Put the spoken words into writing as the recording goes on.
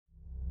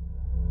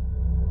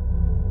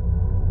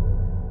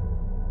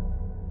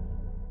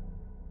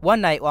One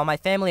night, while my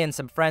family and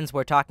some friends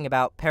were talking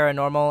about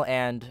paranormal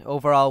and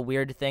overall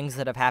weird things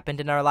that have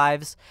happened in our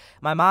lives,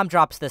 my mom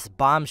drops this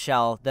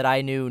bombshell that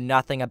I knew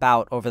nothing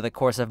about over the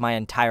course of my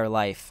entire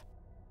life.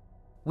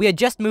 We had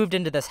just moved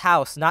into this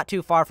house not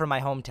too far from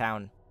my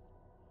hometown.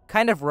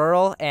 Kind of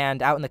rural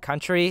and out in the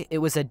country, it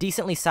was a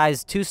decently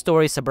sized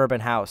 2-story suburban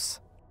house.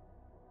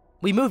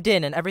 We moved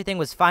in and everything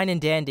was fine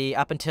and dandy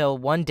up until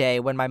one day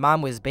when my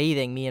mom was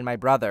bathing me and my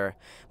brother.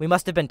 We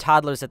must have been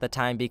toddlers at the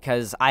time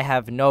because I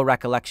have no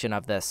recollection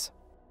of this.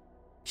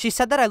 She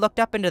said that I looked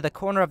up into the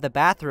corner of the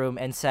bathroom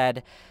and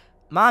said,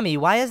 "Mommy,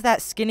 why is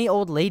that skinny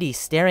old lady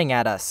staring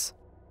at us?"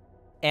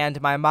 And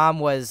my mom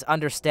was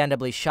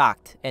understandably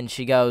shocked, and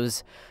she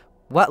goes,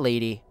 "What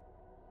lady?"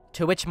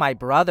 To which my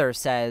brother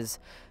says,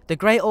 "The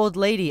gray old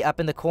lady up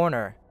in the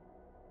corner."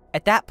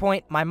 At that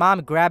point, my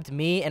mom grabbed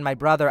me and my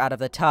brother out of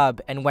the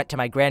tub and went to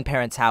my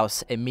grandparents'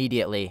 house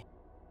immediately.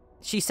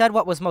 She said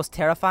what was most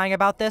terrifying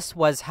about this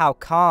was how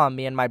calm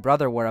me and my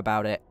brother were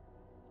about it.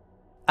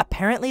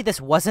 Apparently, this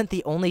wasn't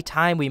the only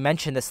time we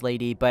mentioned this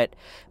lady, but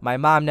my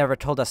mom never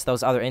told us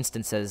those other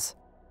instances.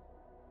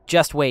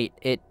 Just wait,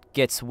 it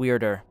gets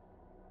weirder.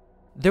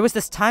 There was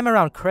this time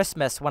around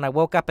Christmas when I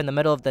woke up in the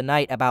middle of the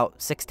night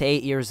about 6 to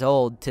 8 years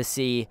old to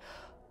see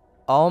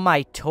all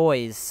my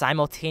toys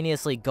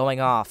simultaneously going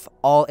off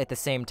all at the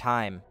same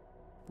time.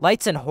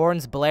 Lights and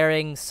horns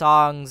blaring,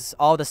 songs,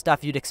 all the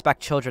stuff you'd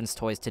expect children's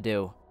toys to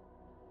do.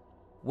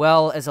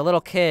 Well, as a little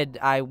kid,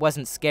 I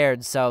wasn't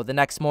scared, so the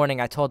next morning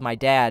I told my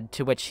dad,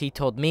 to which he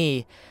told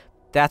me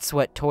that's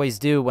what toys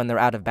do when they're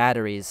out of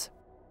batteries.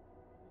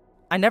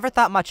 I never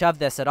thought much of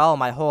this at all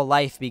my whole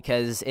life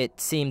because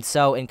it seemed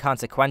so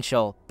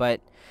inconsequential,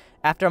 but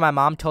after my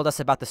mom told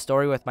us about the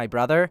story with my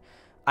brother,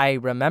 I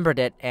remembered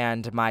it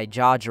and my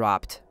jaw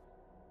dropped.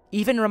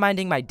 Even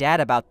reminding my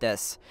dad about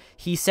this,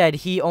 he said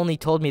he only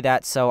told me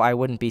that so I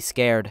wouldn't be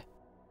scared.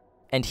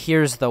 And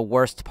here's the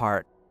worst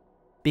part.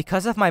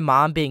 Because of my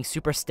mom being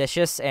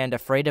superstitious and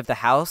afraid of the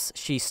house,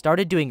 she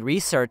started doing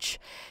research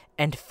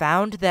and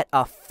found that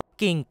a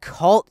fucking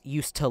cult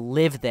used to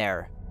live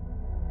there.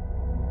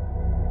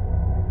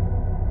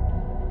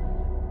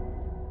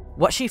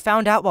 What she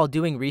found out while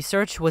doing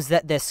research was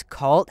that this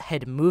cult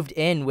had moved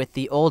in with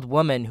the old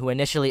woman who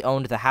initially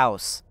owned the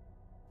house.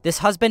 This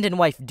husband and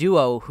wife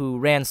duo who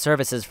ran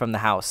services from the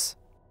house.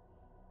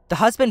 The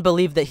husband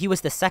believed that he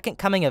was the second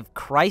coming of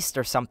Christ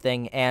or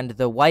something, and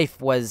the wife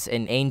was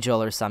an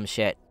angel or some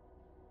shit.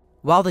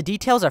 While the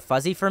details are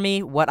fuzzy for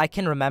me, what I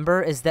can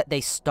remember is that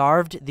they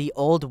starved the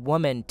old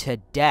woman to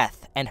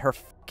death, and her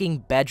fucking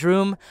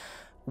bedroom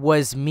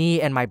was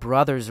me and my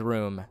brother's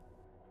room.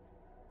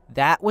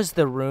 That was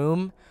the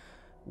room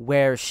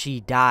where she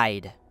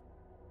died.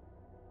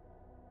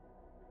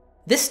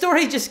 This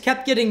story just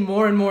kept getting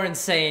more and more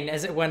insane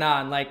as it went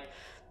on, like,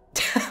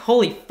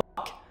 holy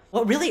fuck.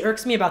 What really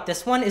irks me about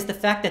this one is the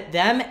fact that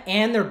them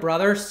and their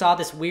brother saw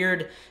this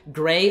weird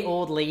gray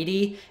old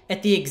lady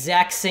at the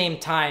exact same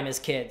time as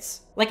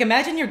kids. Like,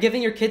 imagine you're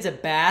giving your kids a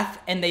bath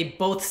and they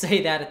both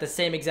say that at the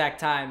same exact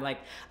time. Like,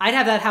 I'd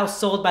have that house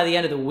sold by the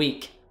end of the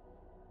week.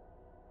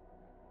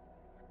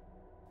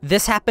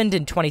 This happened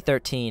in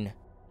 2013.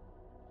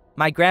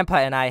 My grandpa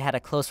and I had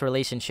a close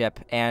relationship,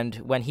 and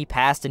when he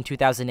passed in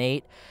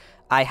 2008,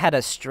 I had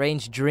a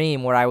strange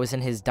dream where I was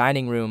in his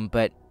dining room,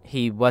 but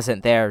he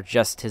wasn't there,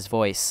 just his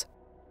voice.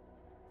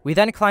 We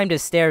then climbed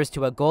his stairs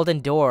to a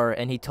golden door,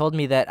 and he told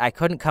me that I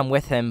couldn't come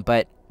with him,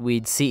 but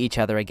we'd see each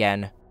other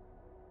again.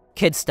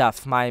 Kid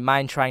stuff, my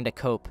mind trying to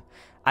cope.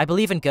 I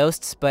believe in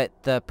ghosts, but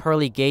the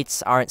pearly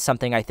gates aren't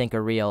something I think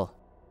are real.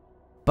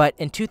 But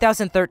in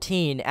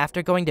 2013,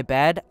 after going to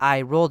bed,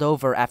 I rolled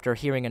over after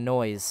hearing a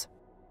noise.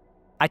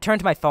 I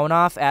turned my phone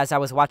off as I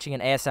was watching an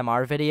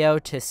ASMR video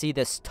to see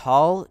this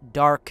tall,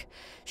 dark,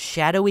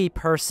 shadowy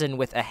person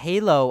with a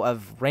halo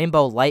of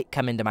rainbow light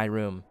come into my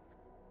room.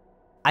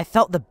 I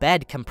felt the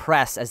bed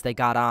compress as they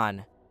got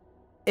on.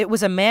 It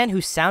was a man who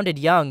sounded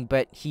young,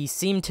 but he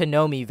seemed to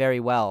know me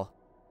very well.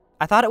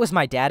 I thought it was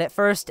my dad at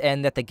first,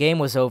 and that the game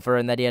was over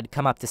and that he had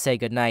come up to say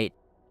goodnight.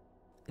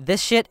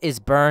 This shit is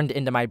burned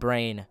into my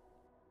brain.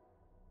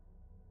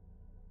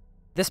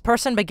 This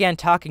person began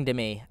talking to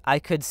me. I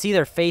could see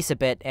their face a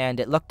bit, and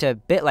it looked a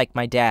bit like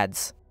my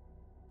dad's.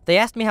 They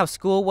asked me how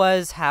school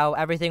was, how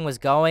everything was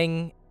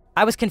going.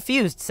 I was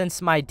confused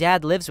since my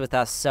dad lives with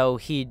us, so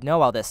he'd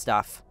know all this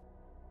stuff.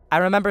 I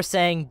remember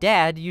saying,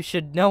 "Dad, you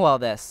should know all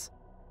this."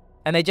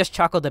 And they just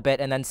chuckled a bit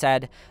and then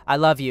said, "I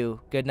love you,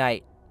 good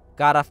night."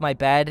 Got off my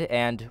bed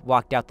and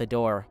walked out the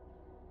door.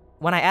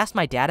 When I asked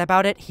my dad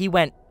about it, he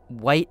went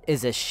white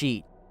as a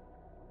sheet.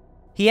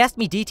 He asked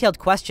me detailed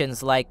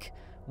questions like,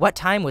 "What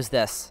time was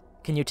this?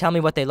 Can you tell me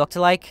what they looked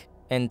like?"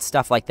 and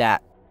stuff like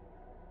that.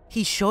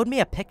 He showed me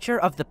a picture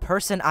of the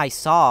person I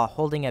saw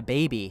holding a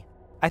baby.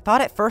 I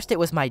thought at first it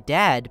was my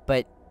dad,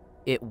 but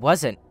it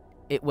wasn't.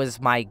 It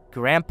was my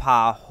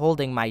grandpa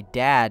holding my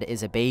dad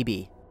as a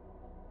baby.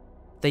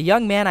 The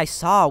young man I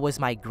saw was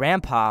my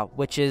grandpa,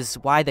 which is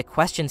why the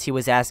questions he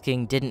was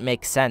asking didn't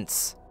make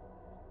sense.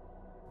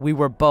 We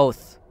were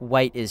both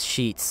white as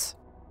sheets.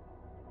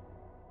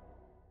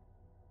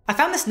 I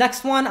found this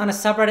next one on a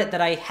subreddit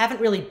that I haven't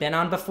really been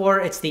on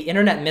before. It's the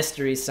Internet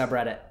Mysteries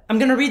subreddit. I'm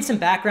gonna read some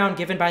background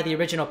given by the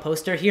original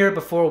poster here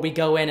before we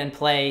go in and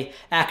play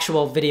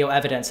actual video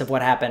evidence of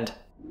what happened.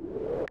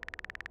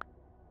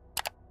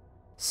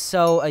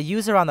 So, a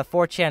user on the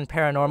 4chan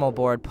Paranormal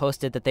board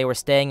posted that they were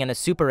staying in a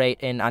Super 8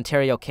 in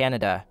Ontario,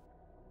 Canada.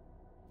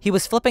 He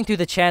was flipping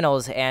through the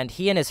channels, and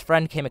he and his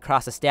friend came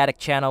across a static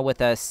channel with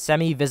a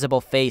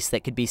semi-visible face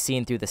that could be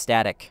seen through the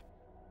static.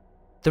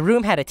 The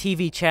room had a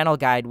TV channel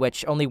guide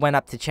which only went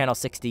up to channel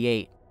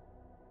 68.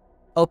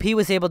 OP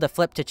was able to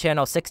flip to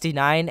channel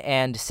 69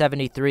 and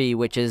 73,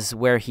 which is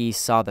where he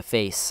saw the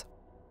face.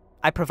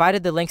 I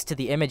provided the links to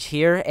the image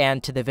here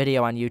and to the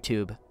video on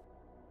YouTube.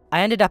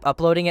 I ended up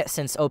uploading it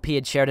since OP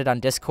had shared it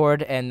on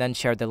Discord and then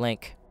shared the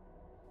link.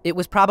 It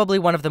was probably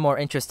one of the more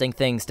interesting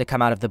things to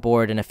come out of the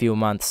board in a few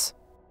months.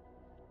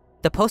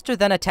 The poster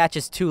then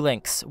attaches two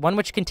links, one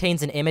which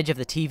contains an image of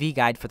the TV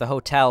guide for the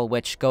hotel,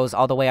 which goes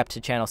all the way up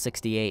to channel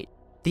 68.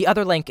 The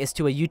other link is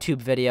to a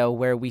YouTube video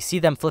where we see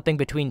them flipping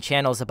between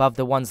channels above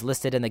the ones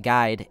listed in the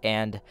guide,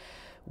 and,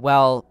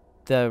 well,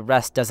 the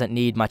rest doesn't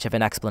need much of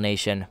an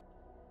explanation.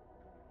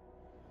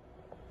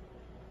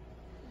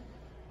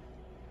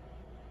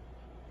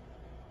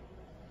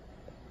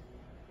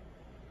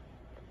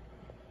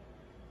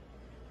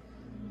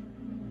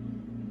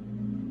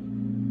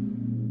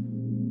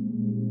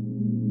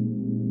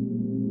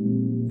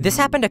 This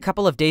happened a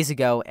couple of days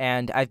ago,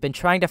 and I've been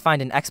trying to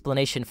find an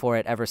explanation for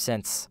it ever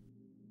since.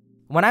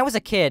 When I was a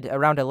kid,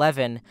 around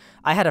 11,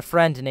 I had a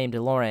friend named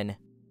Lauren.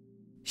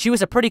 She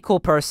was a pretty cool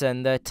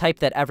person, the type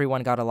that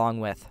everyone got along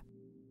with.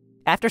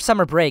 After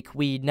summer break,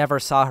 we never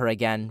saw her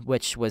again,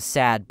 which was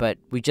sad, but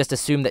we just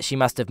assumed that she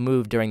must have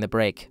moved during the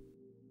break.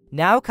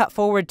 Now cut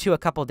forward to a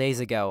couple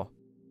days ago.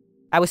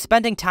 I was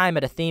spending time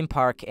at a theme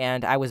park,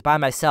 and I was by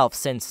myself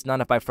since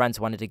none of my friends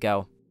wanted to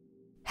go.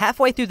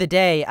 Halfway through the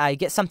day, I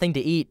get something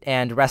to eat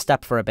and rest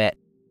up for a bit.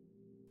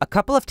 A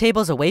couple of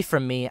tables away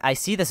from me, I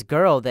see this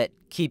girl that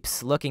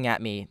keeps looking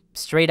at me,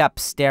 straight up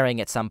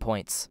staring at some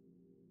points.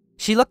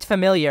 She looked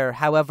familiar,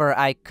 however,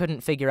 I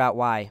couldn't figure out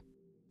why.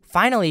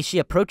 Finally, she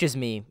approaches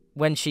me.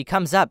 When she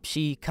comes up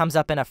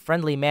in a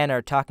friendly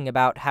manner, talking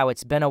about how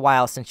it's been a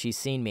while since she's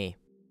seen me.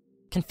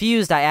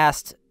 Confused, I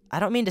asked,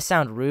 "I don't mean to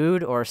sound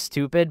rude or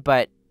stupid,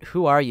 but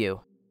who are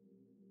you?"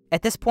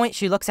 At this point,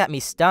 she looks at me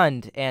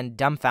stunned and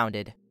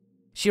dumbfounded.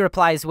 She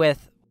replies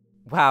with,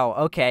 "Wow,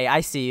 okay,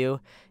 I see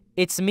you.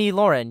 It's me,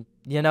 Lauren,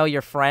 you know,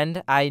 your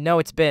friend. I know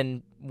it's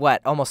been,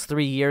 almost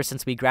 3 years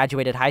since we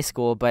graduated high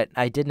school, but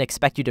I didn't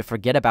expect you to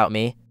forget about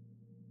me."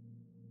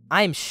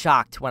 I am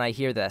shocked when I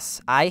hear this.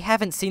 I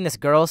haven't seen this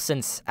girl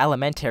since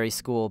elementary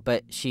school,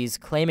 but she's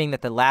claiming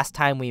that the last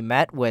time we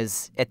met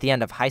was at the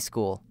end of high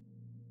school.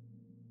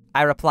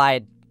 I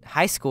replied,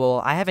 "High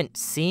school? I haven't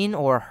seen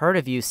or heard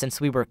of you since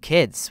we were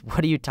kids.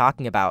 What are you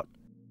talking about?"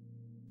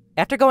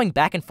 After going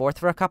back and forth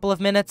for a couple of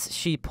minutes,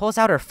 she pulls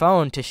out her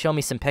phone to show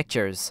me some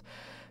pictures.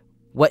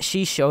 What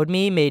she showed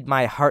me made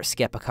my heart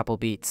skip a couple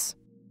beats.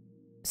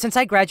 Since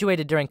I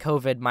graduated during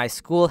COVID, my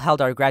school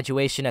held our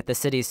graduation at the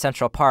city's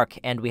Central Park,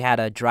 and we had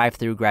a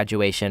drive-through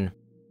graduation.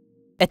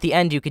 At the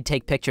end, you could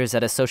take pictures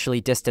at a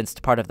socially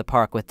distanced part of the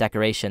park with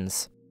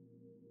decorations.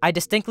 I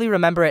distinctly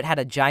remember it had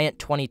a giant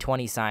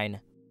 2020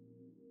 sign.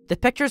 The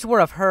pictures were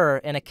of her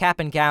in a cap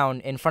and gown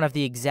in front of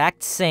the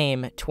exact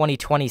same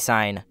 2020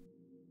 sign.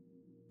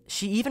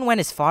 She even went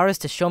as far as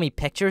to show me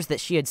pictures that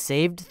she had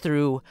saved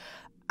through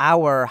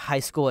our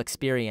high school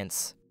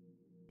experience.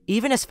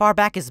 Even as far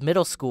back as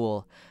middle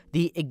school,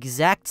 the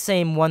exact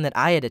same one that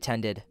I had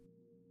attended.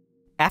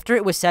 After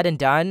it was said and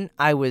done,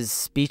 I was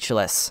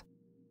speechless.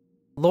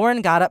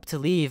 Lauren got up to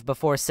leave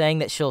before saying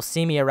that she'll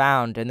see me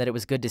around and that it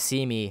was good to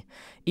see me,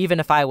 even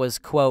if I was,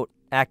 quote,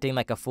 acting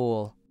like a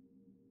fool.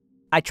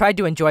 I tried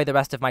to enjoy the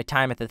rest of my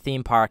time at the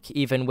theme park,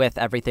 even with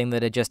everything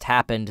that had just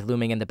happened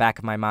looming in the back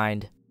of my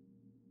mind.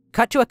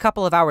 Cut to a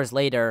couple of hours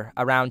later,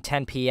 around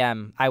 10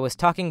 p.m., I was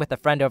talking with a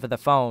friend over the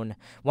phone,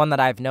 one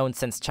that I've known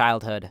since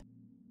childhood.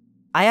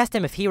 I asked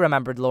him if he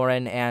remembered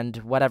Lauren and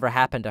whatever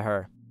happened to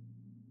her.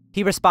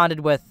 He responded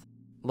with,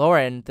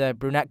 "Lauren, the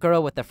brunette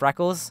girl with the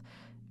freckles?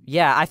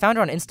 Yeah, I found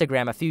her on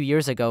Instagram a few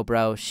years ago,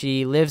 bro.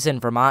 She lives in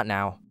Vermont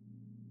now."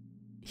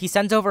 He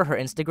sends over her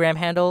Instagram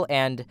handle,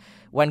 and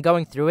when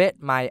going through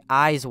it, my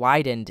eyes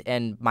widened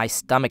and my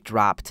stomach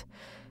dropped.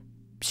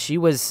 She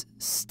was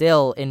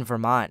still in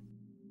Vermont.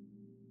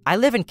 I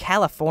live in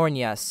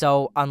California,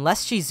 so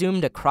unless she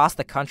zoomed across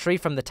the country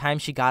from the time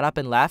she got up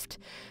and left,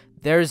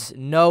 there's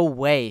no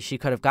way she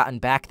could have gotten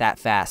back that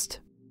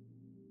fast.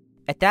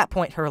 At that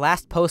point, her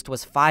last post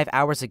was 5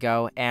 hours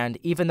ago, and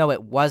even though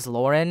it was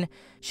Lauren,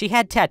 she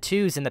had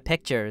tattoos in the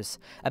pictures,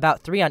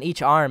 about 3 on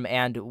each arm,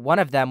 and one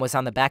of them was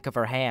on the back of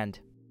her hand.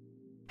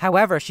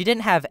 However, she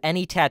didn't have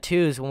any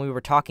tattoos when we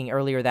were talking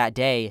earlier that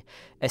day,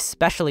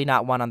 especially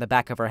not one on the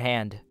back of her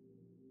hand.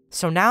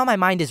 So now my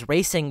mind is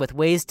racing with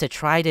ways to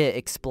try to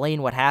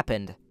explain what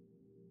happened.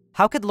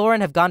 How could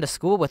Lauren have gone to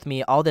school with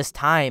me all this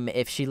time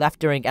if she left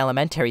during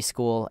elementary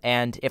school,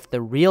 and if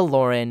the real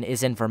Lauren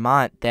is in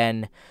Vermont,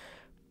 then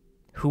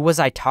who was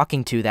I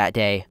talking to that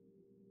day?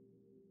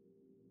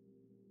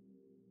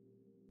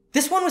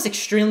 This one was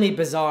extremely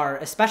bizarre,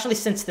 especially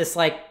since this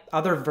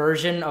other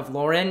version of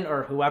Lauren,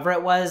 or whoever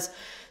it was,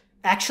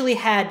 actually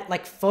had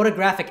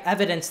photographic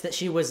evidence that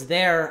she was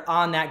there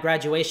on that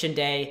graduation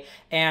day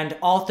and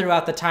all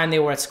throughout the time they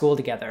were at school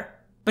together.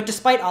 But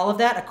despite all of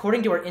that,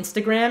 according to her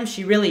Instagram,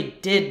 she really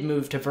did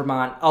move to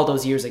Vermont all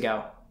those years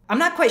ago. I'm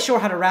not quite sure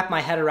how to wrap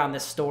my head around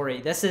this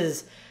story. This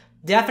is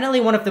definitely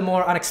one of the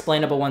more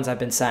unexplainable ones I've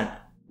been sent.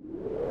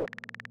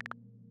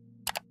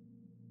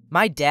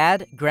 My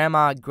dad,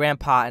 grandma,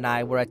 grandpa, and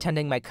I were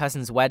attending my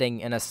cousin's wedding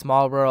in a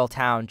small rural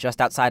town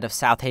just outside of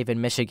South Haven,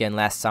 Michigan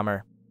last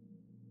summer.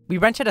 We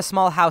rented a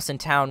small house in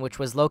town which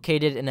was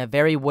located in a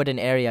very wooded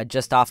area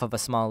just off of a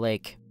small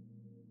lake.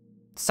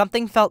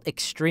 Something felt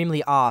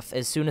extremely off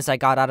as soon as I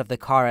got out of the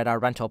car at our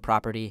rental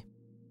property.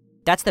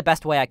 That's the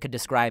best way I could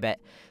describe it.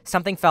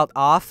 Something felt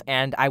off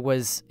and I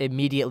was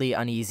immediately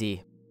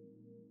uneasy.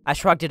 I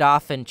shrugged it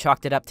off and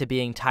chalked it up to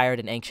being tired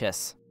and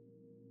anxious.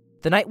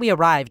 The night we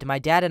arrived, my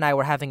dad and I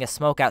were having a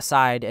smoke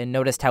outside and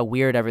noticed how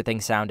weird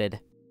everything sounded.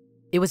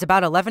 It was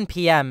about 11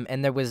 p.m.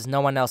 and there was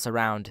no one else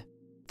around.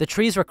 The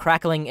trees were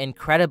crackling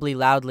incredibly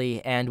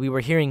loudly and we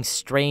were hearing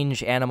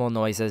strange animal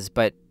noises,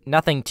 but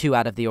nothing too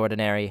out of the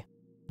ordinary.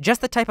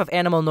 Just the type of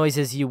animal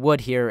noises you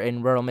would hear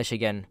in rural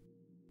Michigan.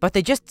 But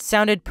they just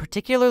sounded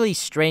particularly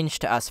strange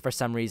to us for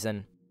some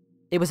reason.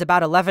 It was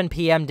about 11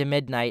 p.m. to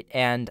midnight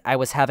and I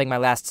was having my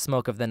last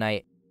smoke of the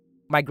night.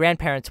 My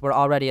grandparents were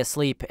already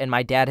asleep and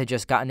my dad had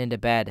just gotten into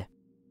bed,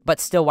 but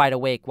still wide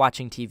awake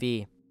watching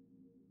TV.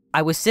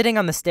 I was sitting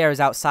on the stairs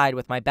outside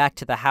with my back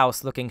to the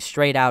house looking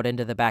straight out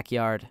into the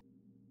backyard.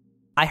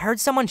 I heard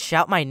someone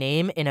shout my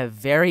name in a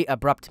very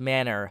abrupt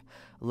manner,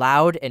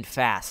 loud and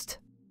fast.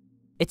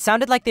 It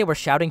sounded like they were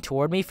shouting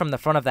toward me from the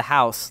front of the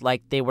house,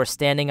 like they were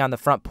standing on the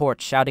front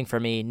porch shouting for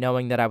me,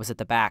 knowing that I was at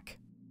the back.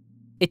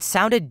 It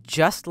sounded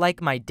just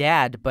like my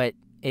dad, but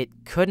it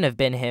couldn't have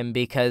been him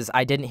because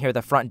I didn't hear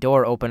the front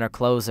door open or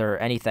close or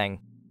anything.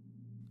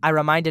 I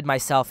reminded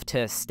myself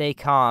to stay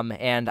calm,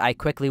 and I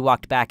quickly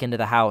walked back into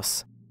the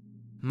house.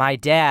 My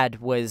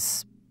dad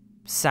was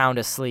sound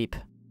asleep.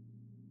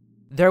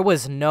 There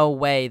was no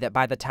way that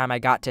by the time I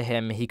got to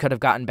him, he could have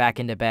gotten back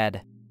into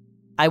bed.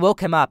 I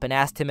woke him up and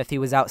asked him if he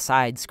was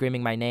outside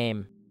screaming my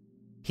name.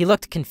 He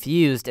looked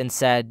confused and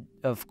said,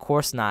 "Of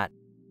course not."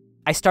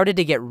 I started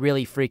to get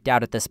really freaked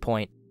out at this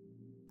point.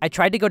 I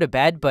tried to go to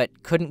bed,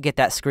 but couldn't get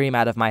that scream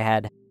out of my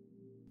head.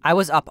 I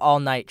was up all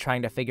night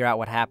trying to figure out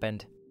what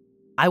happened.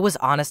 I was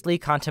honestly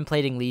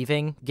contemplating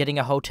leaving, getting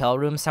a hotel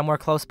room somewhere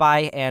close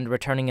by, and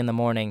returning in the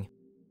morning.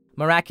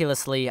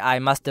 Miraculously, I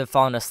must have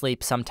fallen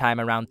asleep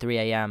sometime around 3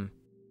 a.m.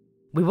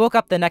 We woke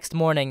up the next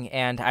morning,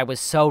 and I was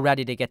so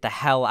ready to get the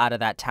hell out of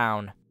that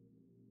town.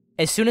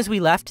 As soon as we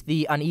left,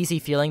 the uneasy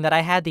feeling that I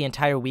had the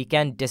entire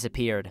weekend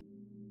disappeared.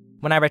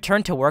 When I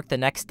returned to work the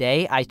next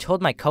day, I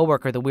told my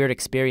coworker the weird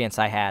experience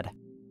I had.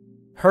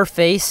 Her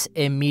face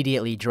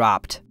immediately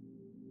dropped.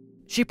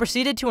 She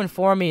proceeded to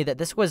inform me that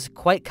this was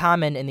quite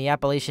common in the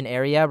Appalachian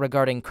area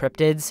regarding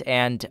cryptids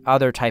and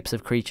other types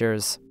of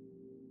creatures.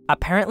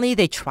 Apparently,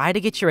 they try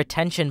to get your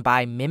attention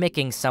by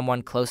mimicking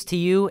someone close to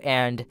you,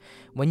 and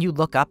when you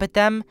look up at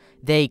them,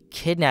 they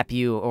kidnap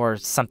you or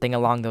something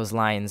along those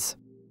lines.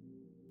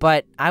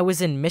 But I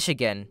was in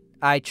Michigan.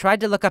 I tried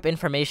to look up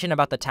information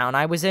about the town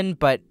I was in,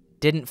 but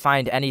didn't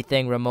find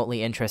anything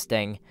remotely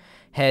interesting.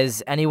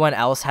 Has anyone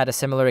else had a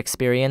similar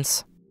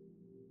experience?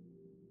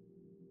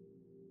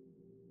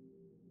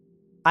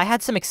 I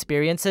had some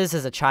experiences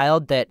as a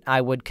child that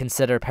I would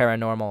consider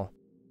paranormal.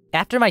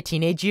 After my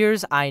teenage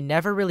years, I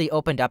never really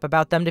opened up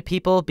about them to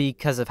people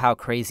because of how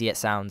crazy it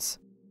sounds.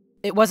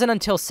 It wasn't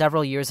until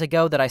several years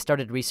ago that I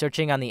started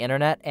researching on the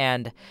internet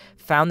and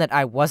found that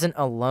I wasn't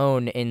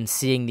alone in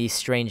seeing these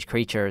strange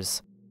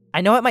creatures.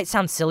 I know it might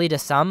sound silly to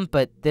some,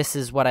 but this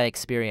is what I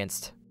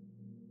experienced.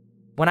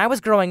 When I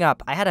was growing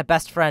up, I had a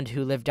best friend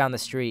who lived down the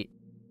street.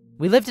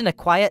 We lived in a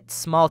quiet,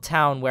 small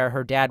town where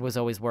her dad was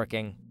always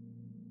working.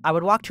 I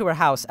would walk to her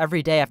house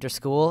every day after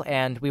school,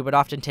 and we would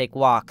often take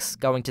walks,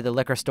 going to the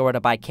liquor store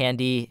to buy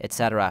candy,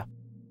 etc.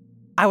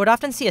 I would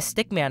often see a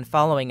stickman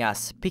following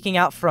us, peeking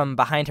out from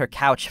behind her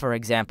couch, for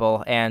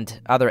example, and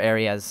other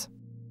areas.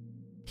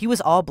 He was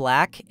all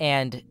black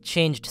and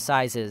changed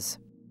sizes.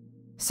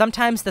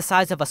 Sometimes the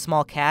size of a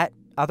small cat,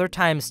 other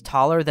times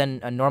taller than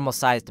a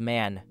normal-sized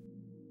man.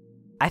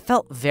 I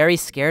felt very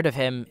scared of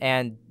him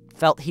and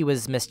felt he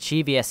was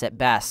mischievous at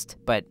best,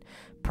 but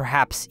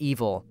perhaps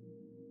evil.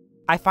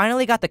 I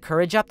finally got the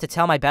courage up to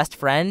tell my best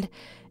friend,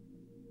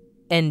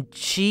 and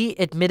she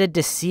admitted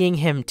to seeing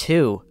him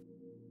too.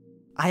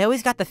 I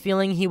always got the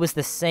feeling he was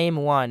the same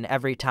one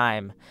every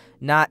time,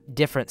 not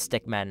different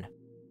stickmen.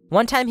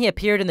 One time he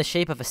appeared in the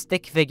shape of a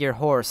stick figure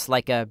horse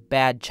like a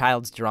bad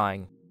child's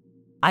drawing.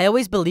 I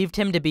always believed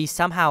him to be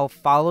somehow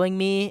following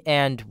me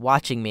and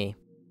watching me.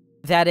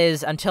 That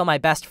is, until my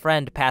best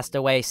friend passed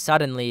away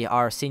suddenly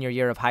our senior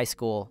year of high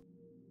school.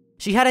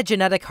 She had a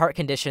genetic heart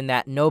condition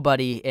that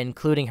nobody,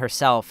 including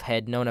herself,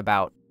 had known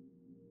about.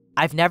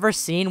 I've never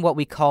seen what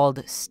we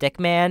called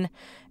Stickman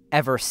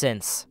ever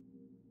since.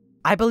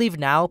 I believe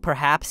now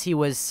perhaps he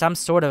was some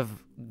sort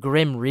of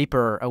grim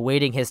reaper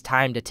awaiting his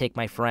time to take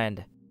my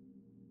friend.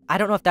 I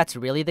don't know if that's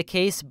really the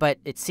case, but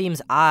it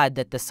seems odd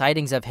that the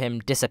sightings of him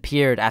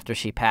disappeared after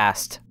she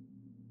passed.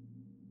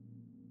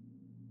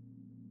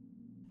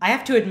 I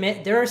have to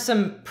admit, there are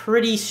some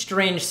pretty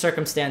strange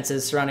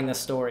circumstances surrounding this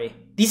story.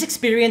 These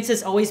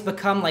experiences always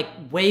become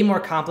way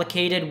more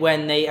complicated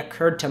when they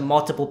occurred to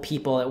multiple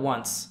people at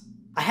once.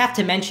 I have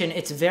to mention,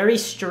 it's very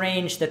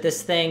strange that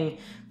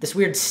this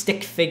weird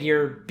stick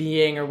figure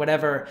being or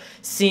whatever,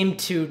 seemed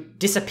to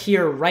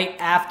disappear right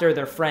after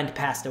their friend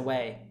passed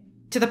away.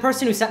 To the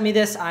person who sent me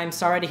this, I'm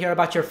sorry to hear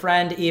about your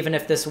friend, even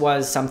if this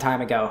was some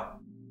time ago.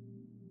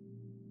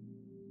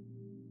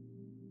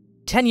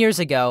 10 years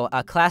ago,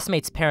 a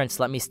classmate's parents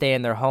let me stay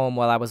in their home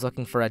while I was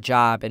looking for a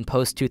job in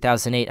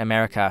post-2008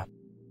 America.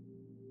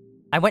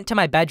 I went to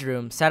my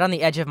bedroom, sat on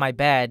the edge of my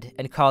bed,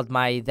 and called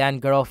my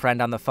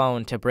then-girlfriend on the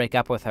phone to break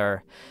up with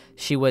her.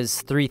 She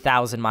was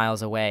 3,000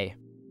 miles away.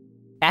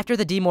 After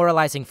the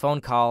demoralizing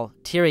phone call,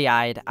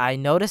 teary-eyed, I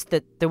noticed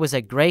that there was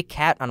a gray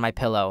cat on my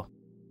pillow.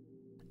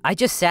 I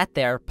just sat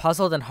there,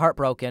 puzzled and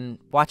heartbroken,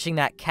 watching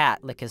that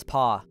cat lick his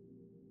paw.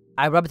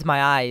 I rubbed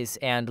my eyes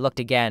and looked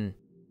again.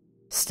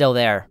 Still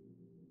there.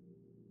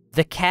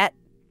 The cat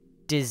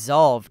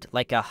dissolved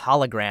like a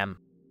hologram.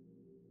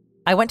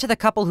 I went to the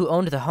couple who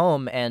owned the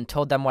home and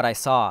told them what I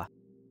saw.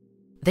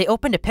 They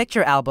opened a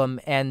picture album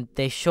and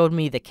they showed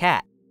me the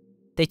cat.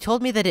 They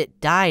told me that it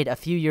died a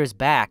few years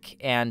back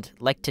and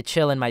liked to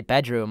chill in my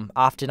bedroom,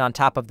 often on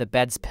top of the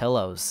bed's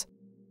pillows.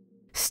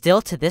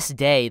 Still to this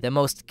day, the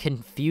most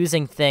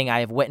confusing thing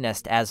I have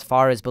witnessed as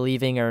far as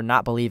believing or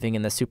not believing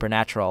in the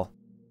supernatural.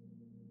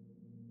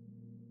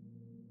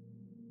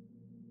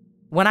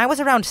 When I was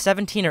around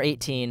 17 or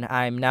 18,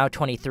 I'm now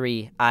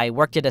 23, I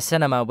worked at a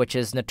cinema which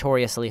is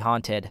notoriously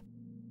haunted.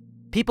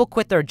 People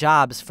quit their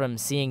jobs from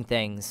seeing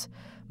things.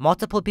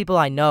 Multiple people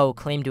I know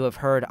claim to have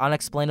heard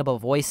unexplainable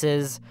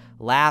voices,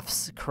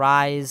 laughs,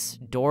 cries,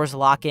 doors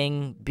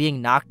locking,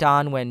 being knocked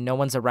on when no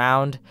one's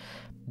around,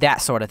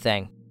 that sort of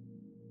thing.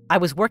 I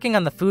was working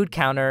on the food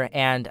counter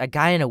and a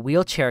guy in a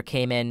wheelchair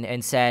came in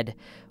and said,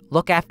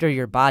 "Look after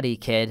your body,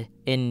 kid,"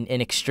 in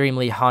an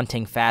extremely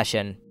haunting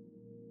fashion.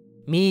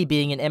 Me,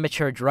 being an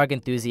immature drug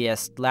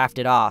enthusiast, laughed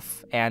it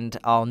off, and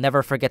I'll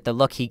never forget the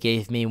look he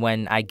gave me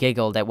when I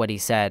giggled at what he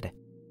said.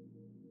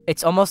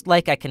 It's almost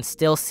like I can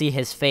still see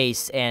his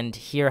face and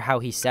hear how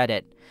he said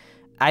it.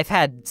 I've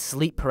had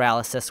sleep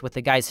paralysis with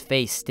the guy's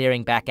face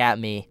staring back at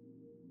me.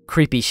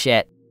 Creepy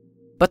shit.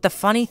 But the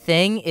funny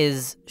thing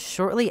is,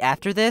 shortly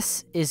after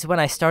this is when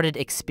I started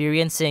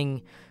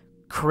experiencing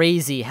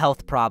crazy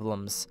health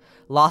problems.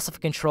 Loss of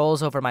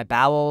controls over my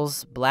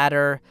bowels,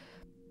 bladder,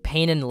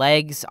 pain in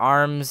legs,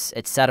 arms,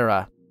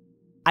 etc.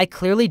 I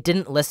clearly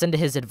didn't listen to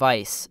his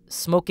advice.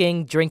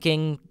 Smoking,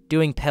 drinking,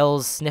 doing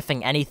pills,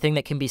 sniffing anything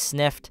that can be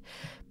sniffed.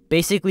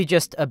 Basically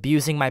just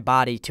abusing my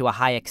body to a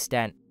high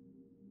extent.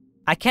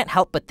 I can't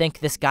help but think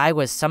this guy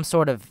was some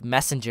sort of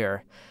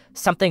messenger,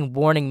 something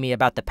warning me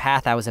about the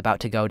path I was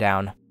about to go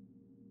down.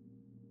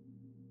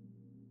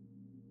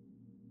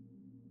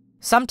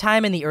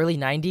 Sometime in the early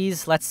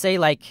 90s, let's say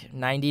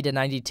 90 to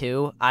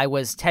 92, I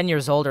was 10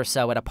 years old or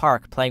so at a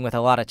park playing with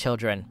a lot of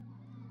children.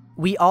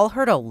 We all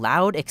heard a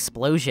loud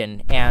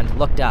explosion and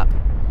looked up.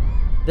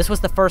 This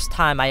was the first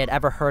time I had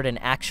ever heard an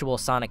actual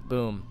sonic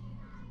boom.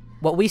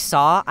 What we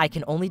saw I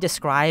can only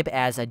describe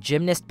as a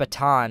gymnast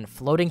baton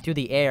floating through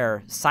the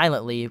air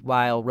silently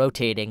while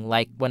rotating,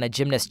 like when a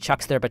gymnast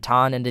chucks their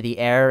baton into the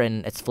air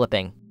and it's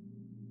flipping.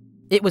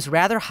 It was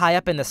rather high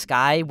up in the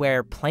sky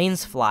where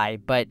planes fly,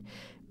 but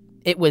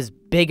it was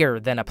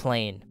bigger than a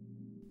plane.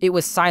 It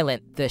was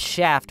silent, the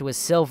shaft was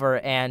silver,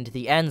 and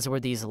the ends were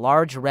these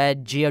large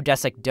red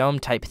geodesic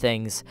dome-type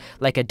things,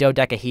 like a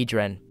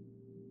dodecahedron.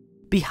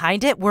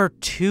 Behind it were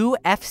 2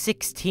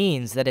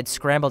 F-16s that had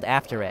scrambled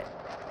after it.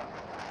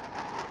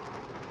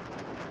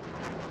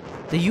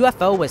 The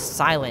UFO was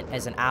silent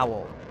as an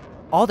owl.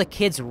 All the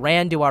kids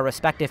ran to our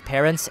respective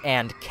parents,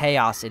 and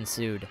chaos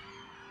ensued.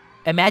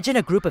 Imagine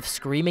a group of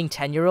screaming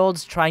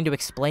 10-year-olds trying to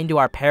explain to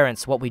our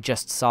parents what we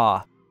just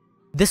saw.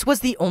 This was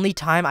the only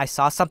time I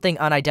saw something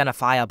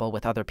unidentifiable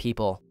with other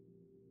people.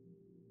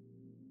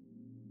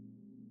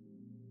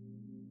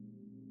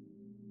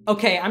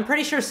 Okay, I'm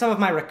pretty sure some of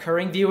my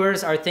recurring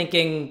viewers are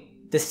thinking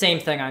the same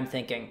thing I'm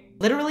thinking.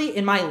 Literally,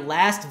 in my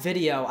last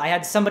video, I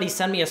had somebody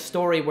send me a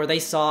story where they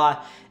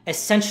saw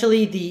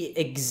essentially the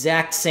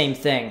exact same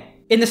thing.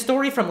 In the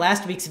story from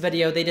last week's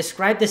video, they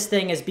described this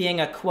thing as being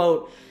a,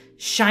 quote,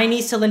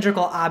 shiny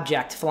cylindrical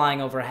object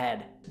flying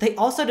overhead. They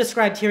also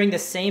described hearing the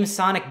same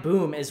sonic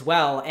boom as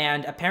well,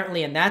 and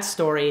apparently in that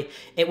story,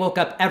 it woke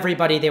up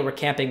everybody they were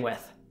camping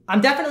with.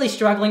 I'm definitely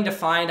struggling to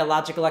find a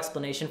logical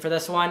explanation for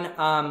this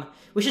one.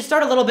 We should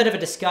start a little bit of a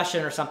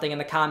discussion or something in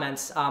the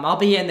comments. I'll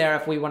be in there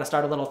if we want to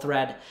start a little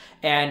thread,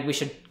 and we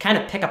should kind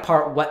of pick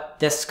apart what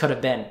this could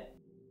have been.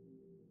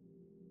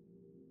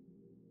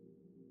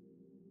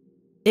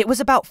 It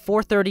was about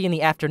 4:30 in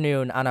the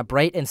afternoon on a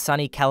bright and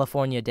sunny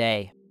California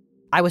day.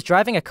 I was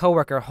driving a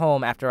coworker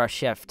home after our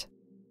shift.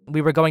 We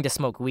were going to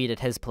smoke weed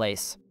at his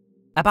place.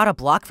 About a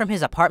block from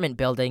his apartment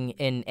building,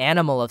 an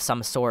animal of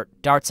some sort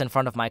darts in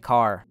front of my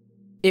car.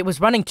 It was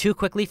running too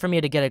quickly for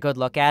me to get a good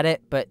look at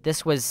it, but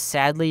this was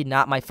sadly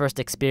not my first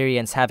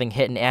experience having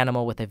hit an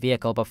animal with a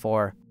vehicle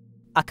before.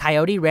 A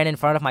coyote ran in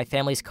front of my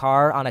family's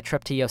car on a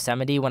trip to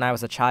Yosemite when I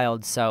was a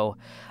child, so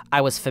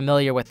I was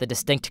familiar with the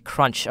distinct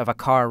crunch of a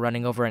car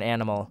running over an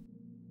animal.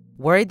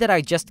 Worried that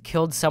I just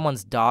killed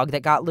someone's dog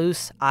that got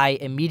loose, I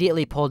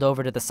immediately pulled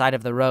over to the side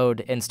of the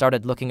road and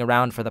started looking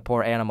around for the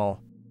poor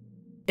animal.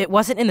 It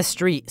wasn't in the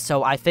street,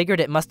 so I figured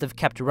it must have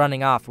kept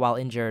running off while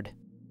injured.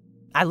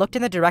 I looked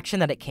in the direction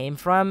that it came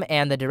from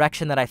and the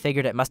direction that I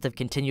figured it must have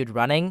continued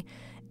running,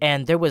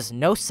 and there was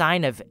no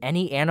sign of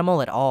any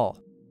animal at all.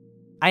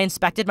 I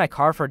inspected my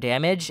car for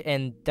damage,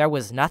 and there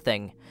was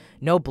nothing.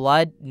 No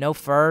blood, no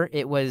fur.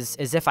 It was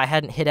as if I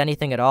hadn't hit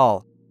anything at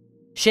all.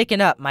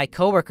 Shaken up, my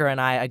coworker and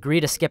I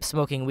agreed to skip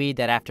smoking weed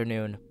that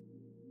afternoon.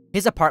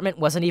 His apartment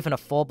wasn't even a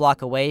full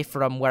block away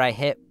from where I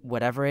hit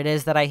whatever it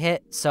is that I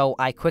hit, so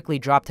I quickly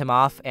dropped him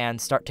off and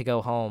start to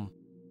go home.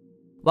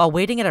 While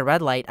waiting at a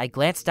red light, I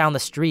glanced down the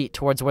street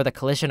towards where the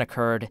collision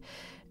occurred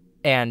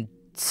and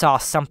saw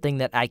something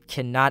that I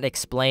cannot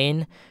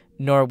explain,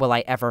 nor will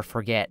I ever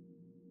forget.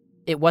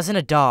 It wasn't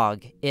a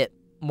dog. It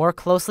more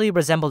closely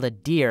resembled a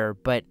deer,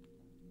 but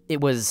it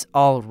was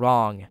all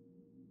wrong.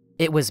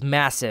 It was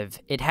massive.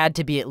 It had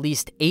to be at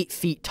least 8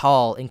 feet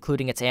tall,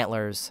 including its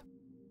antlers.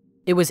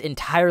 It was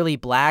entirely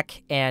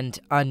black and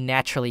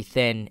unnaturally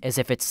thin, as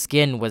if its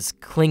skin was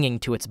clinging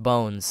to its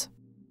bones.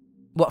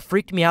 What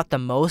freaked me out the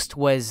most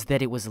was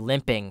that it was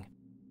limping.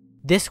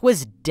 This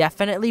was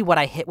definitely what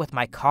I hit with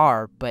my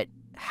car, but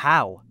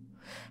how?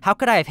 How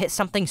could I have hit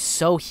something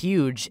so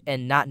huge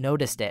and not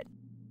noticed it?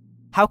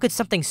 How could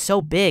something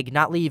so big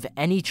not leave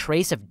any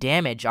trace of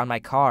damage on my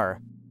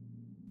car?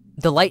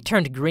 The light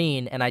turned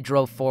green and I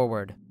drove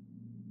forward.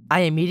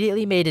 I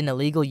immediately made an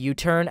illegal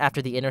U-turn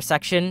after the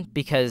intersection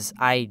because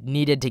I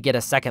needed to get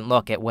a second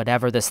look at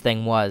whatever this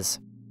thing was.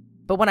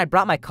 But when I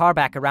brought my car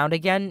back around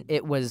again,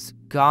 it was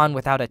gone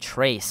without a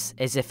trace,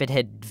 as if it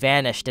had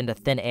vanished into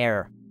thin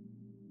air.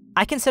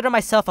 I consider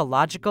myself a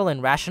logical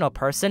and rational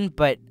person,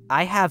 but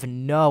I have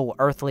no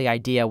earthly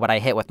idea what I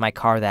hit with my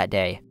car that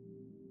day.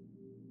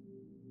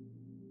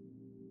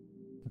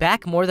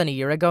 Back more than a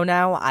year ago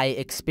now, I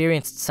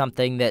experienced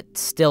something that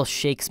still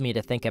shakes me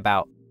to think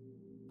about.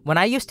 When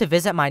I used to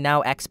visit my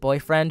now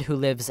ex-boyfriend who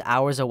lives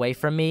hours away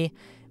from me,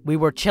 we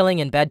were chilling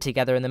in bed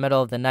together in the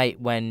middle of the night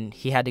when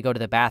he had to go to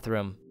the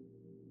bathroom.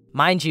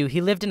 Mind you,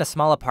 he lived in a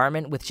small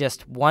apartment with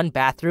just one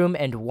bathroom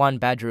and one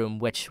bedroom,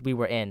 which we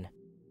were in.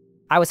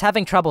 I was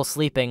having trouble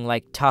sleeping,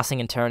 like tossing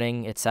and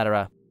turning,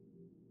 etc.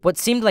 What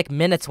seemed like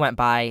minutes went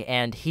by,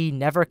 and he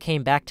never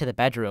came back to the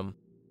bedroom.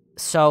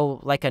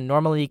 So, like a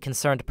normally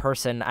concerned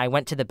person, I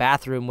went to the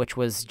bathroom, which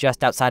was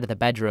just outside of the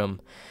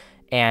bedroom,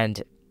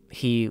 and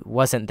he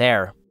wasn't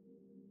there.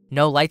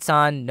 No lights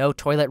on, no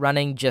toilet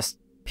running, just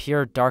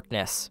pure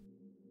darkness.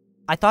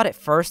 I thought at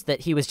first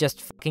that he was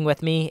just fucking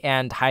with me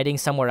and hiding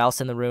somewhere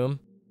else in the room.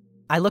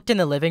 I looked in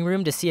the living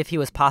room to see if he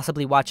was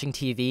possibly watching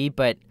TV,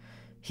 but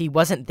he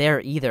wasn't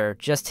there either,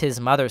 just his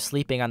mother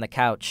sleeping on the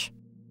couch.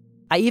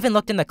 I even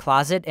looked in the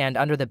closet and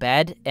under the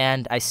bed,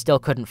 and I still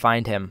couldn't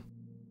find him.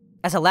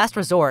 As a last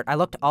resort, I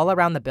looked all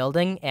around the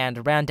building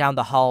and ran down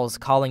the halls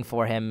calling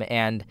for him,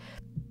 and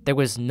there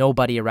was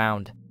nobody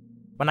around.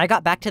 When I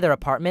got back to their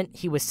apartment,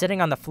 he was sitting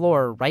on the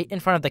floor right in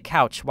front of the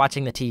couch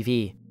watching the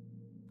TV.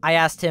 I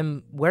asked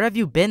him, "Where have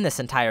you been this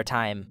entire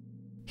time?"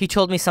 He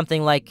told me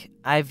something like,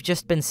 "I've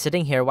just been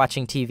sitting here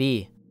watching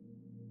TV."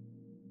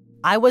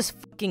 I was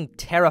fucking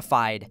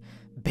terrified,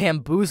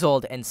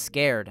 bamboozled, and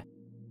scared.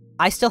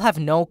 I still have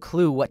no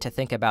clue what to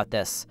think about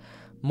this.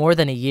 More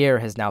than a year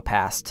has now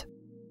passed.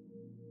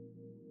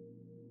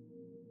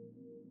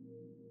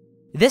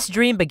 This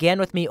dream began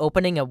with me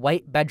opening a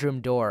white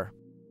bedroom door.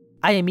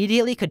 I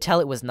immediately could tell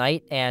it was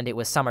night and it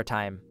was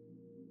summertime.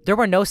 There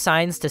were no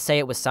signs to say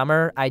it was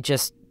summer, I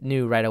just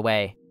knew right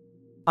away.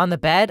 On the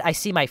bed, I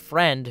see my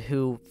friend,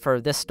 who for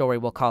this story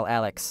we'll call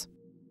Alex.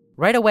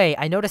 Right away,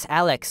 I noticed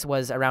Alex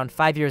was around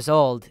 5 years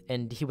old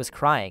and he was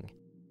crying.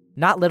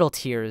 Not little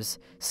tears,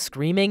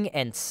 screaming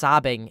and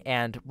sobbing,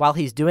 and while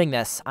he's doing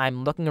this,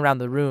 I'm looking around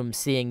the room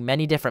seeing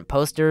many different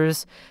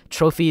posters,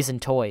 trophies,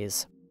 and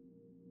toys.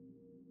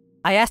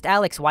 I asked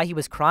Alex why he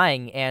was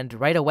crying, and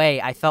right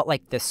away I felt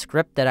like the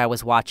script that I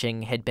was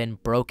watching had been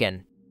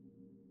broken.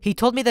 He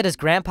told me that his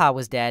grandpa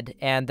was dead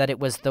and that it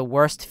was the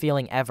worst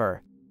feeling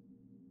ever.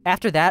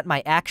 After that,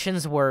 my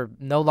actions were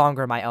no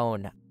longer my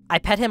own. I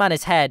pet him on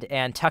his head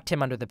and tucked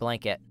him under the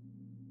blanket.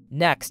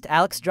 Next,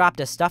 Alex dropped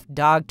a stuffed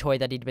dog toy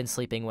that he'd been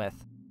sleeping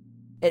with.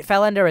 It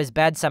fell under his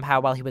bed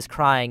somehow while he was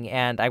crying,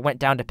 and I went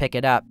down to pick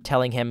it up,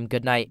 telling him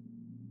goodnight.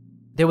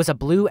 There was a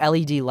blue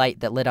LED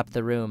light that lit up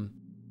the room.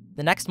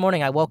 The next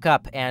morning I woke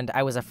up and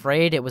I was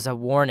afraid it was a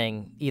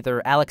warning.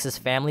 Either Alex's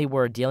family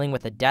were dealing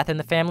with a death in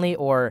the family,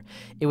 or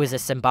it was a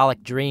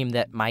symbolic dream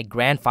that my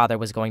grandfather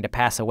was going to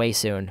pass away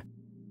soon.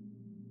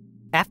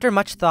 After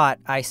much thought,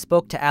 I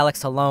spoke to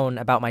Alex alone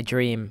about my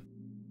dream.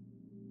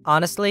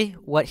 Honestly,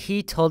 what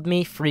he told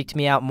me freaked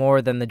me out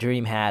more than the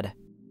dream had.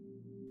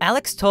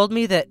 Alex told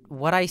me that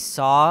what I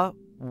saw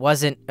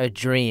wasn't a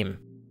dream.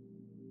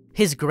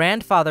 His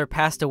grandfather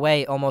passed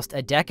away almost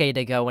a decade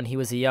ago when he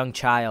was a young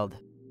child.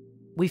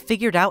 We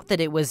figured out that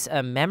it was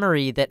a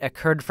memory that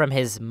occurred from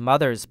his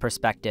mother's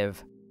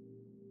perspective.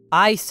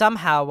 I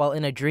somehow, while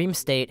in a dream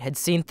state, had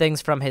seen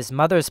things from his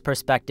mother's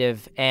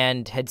perspective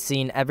and had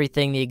seen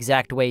everything the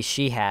exact way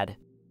she had.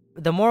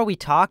 The more we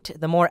talked,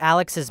 the more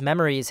Alex's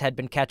memories had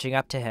been catching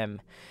up to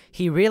him.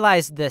 He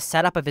realized the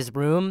setup of his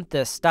room,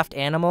 the stuffed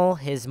animal,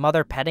 his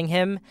mother petting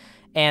him,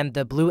 and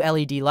the blue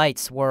LED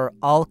lights were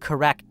all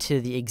correct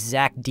to the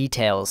exact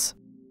details.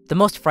 The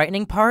most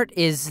frightening part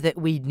is that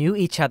we knew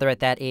each other at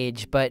that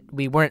age, but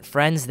we weren't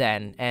friends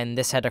then, and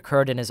this had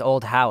occurred in his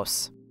old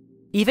house.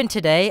 Even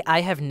today,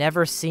 I have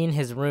never seen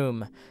his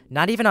room,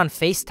 not even on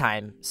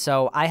FaceTime,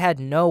 so I had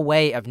no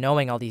way of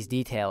knowing all these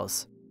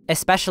details,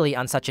 especially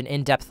on such an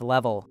in-depth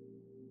level.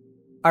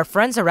 Our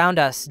friends around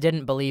us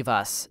didn't believe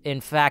us.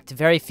 In fact,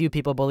 very few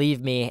people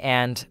believe me,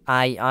 and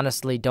I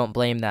honestly don't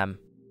blame them.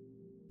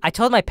 I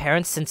told my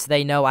parents since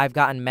they know I've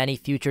gotten many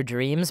future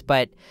dreams,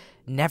 but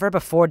never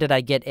before did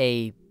I get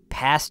a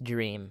past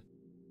dream.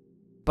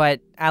 But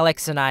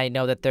Alex and I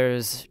know that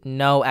there's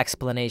no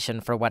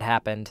explanation for what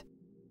happened.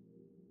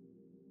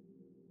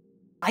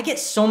 I get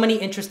so many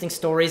interesting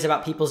stories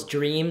about people's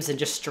dreams and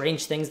just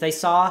strange things they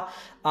saw.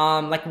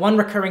 Like one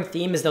recurring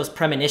theme is those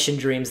premonition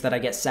dreams that I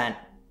get sent.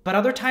 But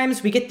other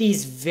times we get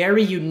these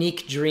very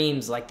unique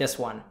dreams like this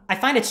one. I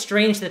find it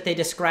strange that they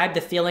describe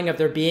the feeling of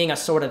there being a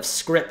sort of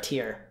script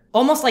here.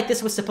 Almost like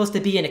this was supposed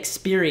to be an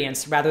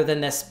experience rather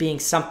than this being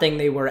something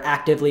they were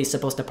actively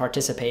supposed to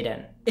participate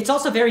in. It's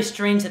also very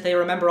strange that they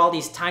remember all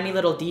these tiny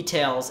little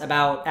details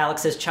about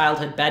Alex's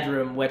childhood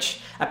bedroom,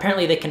 which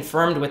apparently they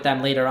confirmed with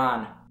them later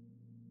on.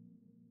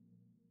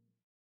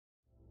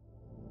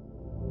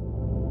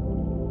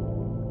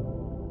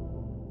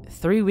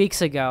 3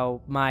 weeks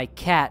ago, my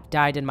cat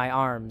died in my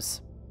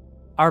arms.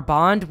 Our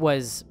bond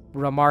was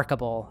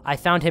remarkable. I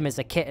found him as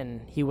a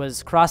kitten. He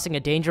was crossing a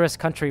dangerous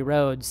country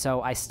road,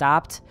 so I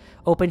stopped,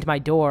 opened my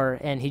door,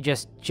 and he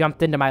just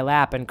jumped into my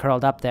lap and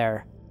curled up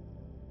there.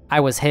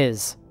 I was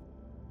his.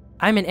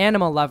 I'm an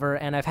animal lover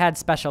and I've had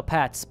special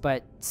pets,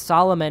 but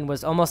Solomon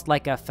was almost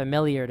like a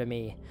familiar to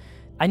me.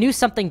 I knew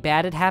something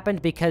bad had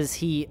happened because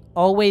he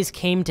always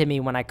came to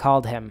me when I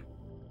called him.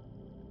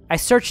 I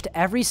searched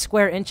every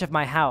square inch of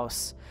my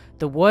house,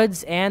 the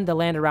woods and the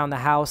land around the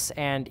house,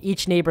 and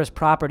each neighbor's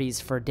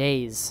properties for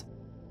days.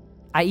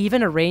 I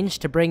even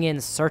arranged to bring in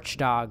search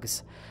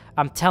dogs.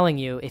 I'm telling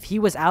you, if he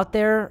was out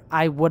there,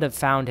 I would have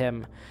found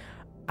him.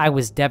 I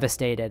was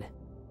devastated.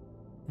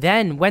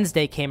 Then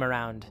Wednesday came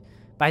around.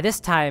 By this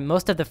time,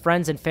 most of the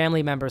friends and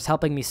family members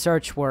helping me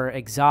search were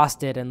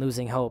exhausted and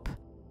losing hope.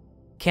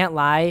 Can't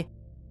lie,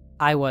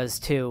 I was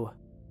too.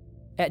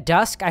 At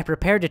dusk, I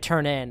prepared to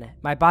turn in.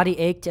 My body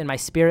ached and my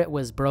spirit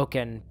was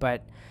broken,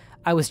 but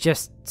I was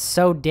just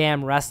so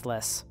damn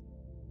restless.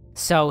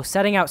 So,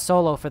 setting out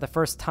solo for the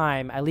first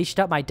time, I leashed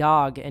up my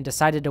dog and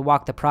decided to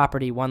walk the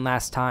property one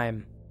last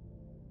time.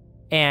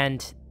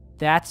 And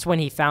that's when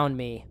he found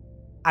me.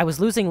 I was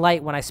losing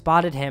light when I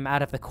spotted him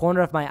out of the corner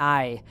of my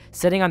eye,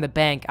 sitting on the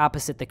bank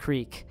opposite the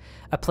creek,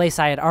 a place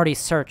I had already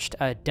searched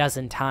a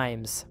dozen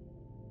times.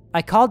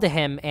 I called to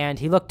him and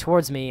he looked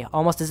towards me,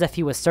 almost as if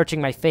he was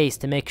searching my face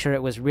to make sure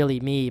it was really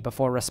me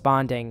before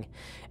responding,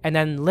 and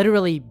then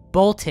literally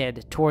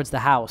bolted towards the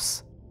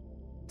house.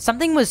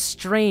 Something was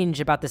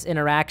strange about this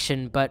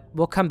interaction, but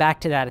we'll come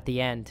back to that at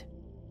the end.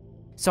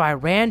 So I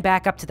ran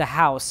back up to the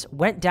house,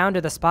 went down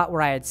to the spot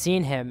where I had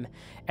seen him,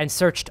 and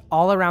searched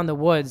all around the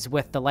woods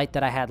with the light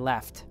that I had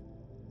left.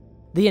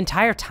 The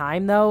entire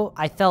time, though,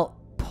 I felt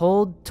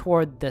pulled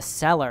toward the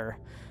cellar,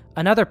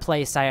 another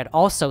place I had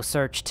also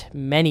searched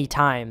many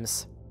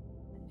times.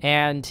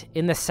 And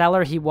in the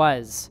cellar he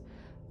was.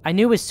 I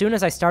knew as soon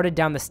as I started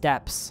down the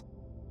steps.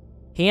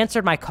 He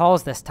answered my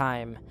calls this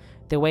time,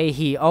 the way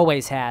he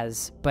always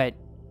has, but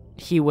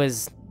he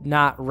was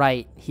not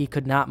right. He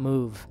could not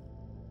move.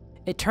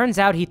 It turns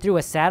out he threw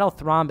a saddle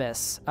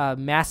thrombus, a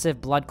massive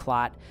blood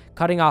clot,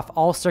 cutting off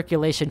all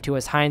circulation to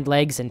his hind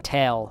legs and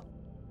tail.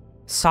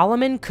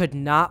 Solomon could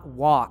not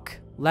walk,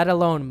 let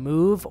alone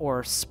move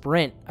or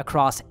sprint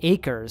across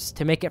acres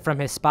to make it from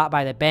his spot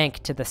by the bank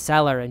to the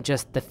cellar in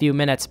just the few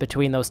minutes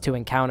between those two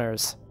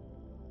encounters.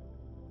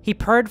 He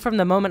purred from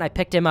the moment I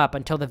picked him up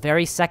until the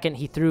very second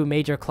he threw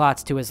major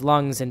clots to his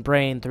lungs and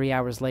brain 3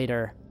 hours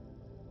later.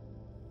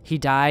 He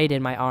died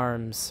in my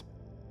arms.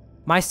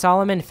 My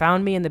Solomon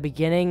found me in the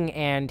beginning,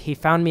 and he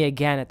found me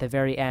again at the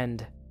very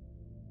end.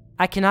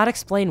 I cannot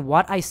explain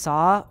what I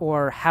saw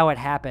or how it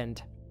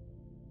happened.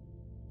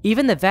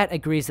 Even the vet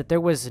agrees that there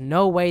was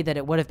no way that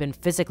it would have been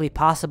physically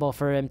possible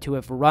for him to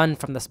have run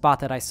from the spot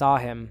that I saw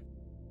him.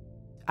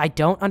 I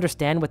don't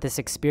understand what this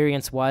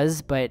experience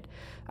was, but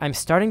I'm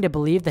starting to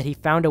believe that he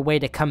found a way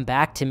to come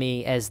back to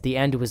me as the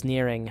end was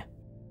nearing.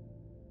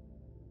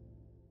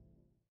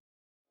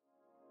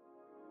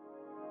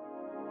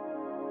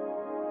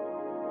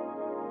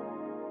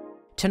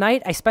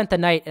 Tonight, I spent the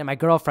night at my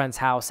girlfriend's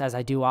house, as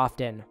I do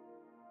often.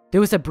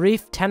 There was a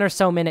brief 10 or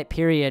so minute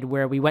period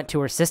where we went to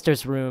her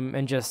sister's room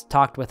and just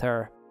talked with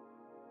her.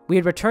 We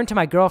had returned to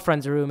my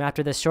girlfriend's room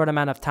after this short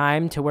amount of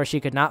time to where she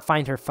could not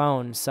find her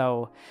phone,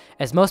 so,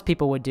 as most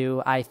people would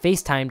do, I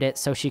FaceTimed it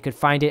so she could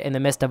find it in the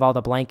midst of all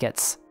the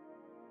blankets.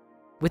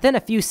 Within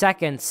a few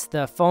seconds,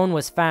 the phone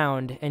was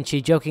found, and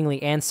she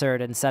jokingly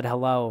answered and said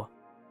hello.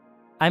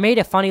 I made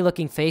a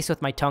funny-looking face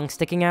with my tongue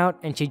sticking out,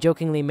 and she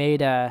jokingly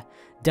made a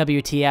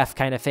WTF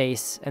kind of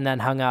face, and then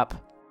hung up.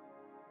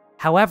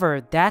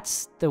 However,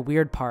 that's the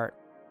weird part.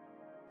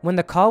 When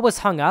the call was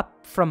hung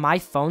up, from my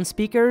phone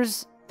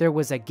speakers, there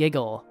was a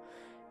giggle.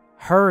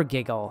 Her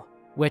giggle,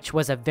 which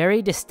was a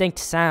very distinct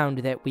sound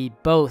that we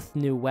both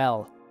knew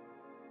well.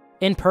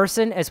 In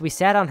person, as we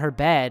sat on her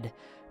bed,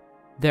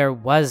 there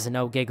was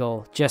no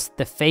giggle, just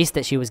the face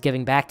that she was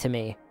giving back to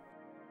me.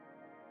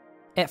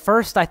 At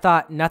first, I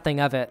thought nothing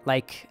of it,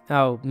 like,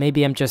 oh,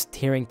 maybe I'm just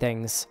hearing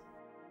things.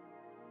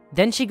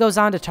 Then she goes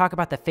on to talk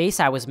about the face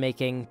I was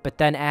making, but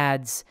then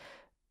adds,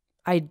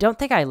 I don't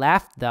think I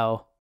laughed,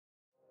 though.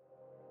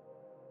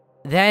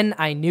 Then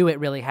I knew it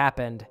really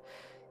happened.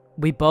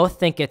 We both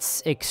think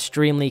it's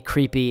extremely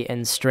creepy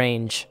and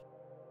strange.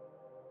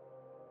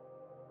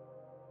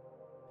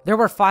 There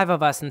were 5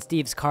 of us in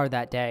Steve's car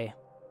that day.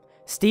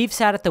 Steve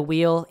sat at the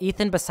wheel,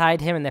 Ethan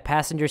beside him in the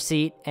passenger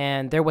seat,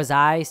 and there was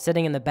I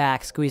sitting in the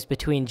back, squeezed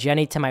between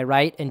Jenny to my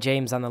right and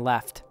James on the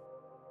left.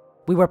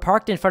 We were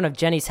parked in front of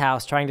Jenny's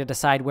house trying to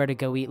decide where to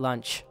go eat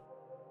lunch.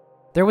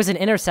 There was an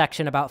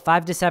intersection about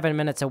 5 to 7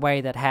 minutes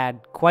away that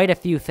had quite a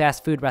few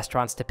fast food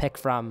restaurants to pick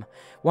from,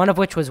 one of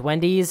which was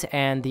Wendy's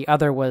and the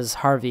other was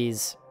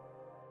Harvey's.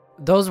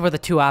 Those were the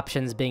 2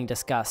 options being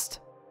discussed.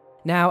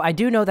 Now, I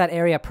do know that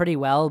area pretty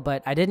well,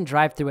 but I didn't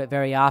drive through it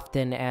very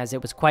often as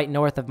it was quite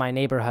north of my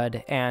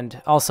neighborhood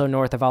and also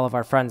north of all of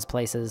our friends'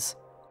 places.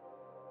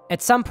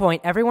 At some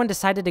point, everyone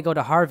decided to go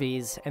to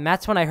Harvey's, and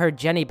that's when I heard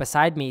Jenny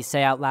beside me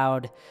say out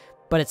loud,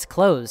 "But it's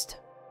closed."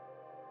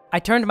 I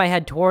turned my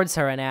head towards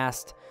her and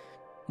asked,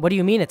 "What do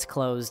you mean it's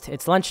closed?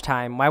 It's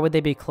lunchtime. Why would they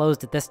be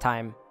closed at this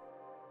time?"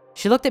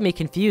 She looked at me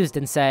confused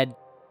and said,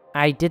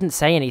 "I didn't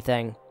say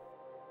anything."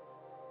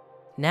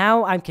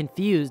 Now I'm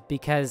confused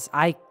because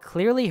I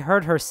clearly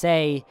heard her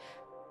say,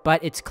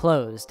 "But it's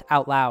closed,"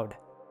 out loud.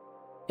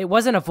 It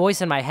wasn't a voice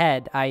in my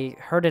head. I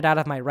heard it out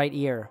of my right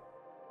ear.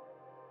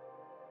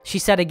 She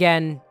said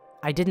again,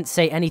 "I didn't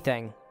say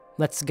anything.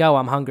 Let's go,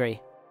 I'm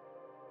hungry."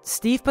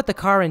 Steve put the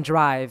car in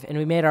drive and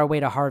we made our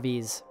way to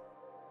Harvey's.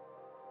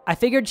 I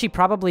figured she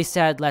probably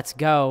said, "Let's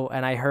go,"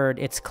 and I heard,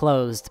 "It's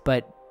closed,"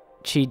 but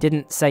she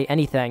didn't say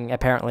anything,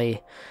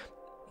 apparently.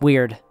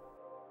 Weird.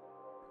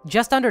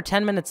 Just under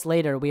 10 minutes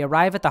later, we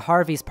arrive at the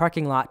Harvey's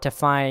parking lot to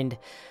find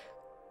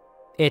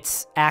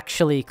it's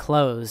actually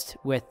closed,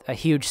 with a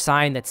huge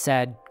sign that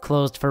said,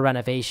 "Closed for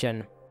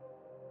renovation."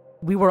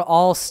 We were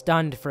all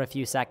stunned for a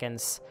few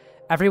seconds.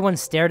 Everyone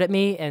stared at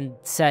me and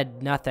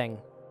said nothing.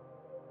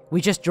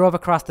 We just drove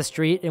across the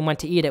street and went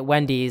to eat at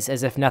Wendy's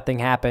as if nothing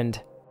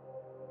happened.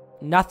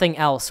 Nothing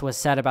else was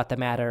said about the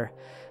matter.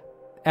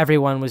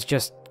 Everyone was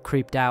just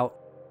creeped out.